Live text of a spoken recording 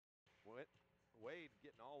Wade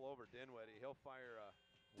getting all over Dinwiddie. He'll fire a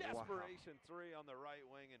desperation three on the right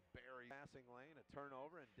wing and bury passing lane, a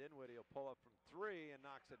turnover, and Dinwiddie will pull up from three and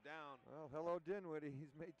knocks it down. Well, hello Dinwiddie,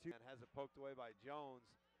 he's made two. And has it poked away by Jones.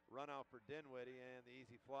 Run out for Dinwiddie and the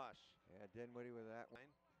easy flush. Yeah, Dinwiddie with that one.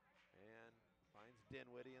 And finds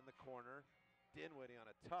Dinwiddie in the corner. Dinwiddie on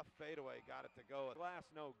a tough fadeaway, got it to go. Glass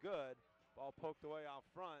no good. Ball poked away out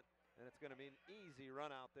front, and it's going to be an easy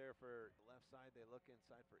run out there for the left side. They look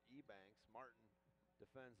inside for Ebanks. Martin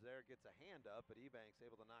defends there, gets a hand up, but Ebanks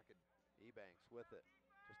able to knock it. Ebanks with it,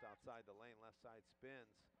 just outside the lane, left side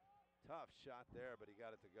spins. Tough shot there, but he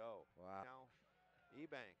got it to go. Wow. Now,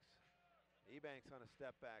 Ebanks on a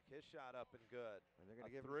step back, his shot up and good. And they're going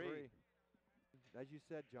to give him three. As you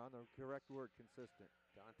said, John, the correct word, consistent.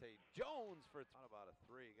 Dante Jones for thought about a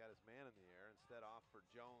three, got his man in the air, instead off for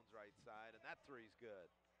Jones right side, and that three's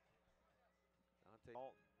good. Dante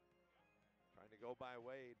Dalton trying to go by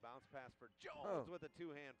Wade, bounce pass for Jones with a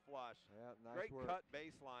two-hand flush. Yeah, nice Great work. cut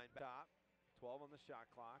baseline, top, 12 on the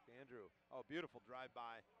shot clock. Andrew, beautiful drive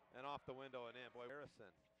by and off the window and in. Boy,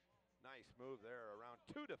 Harrison, nice move there around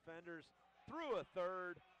two defenders, through a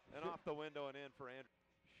third and off the window and in for Andrew.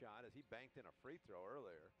 Shot as he banked in a free throw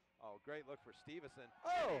earlier. Great look for Stevenson.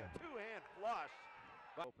 Two-hand flush.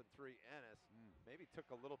 Open three, Ennis. Maybe took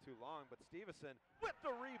a little too long, but Stevenson with the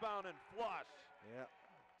rebound and flush. Yeah.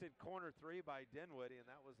 Did corner three by Dinwiddie, and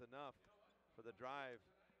that was enough for the drive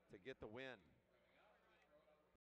to get the win.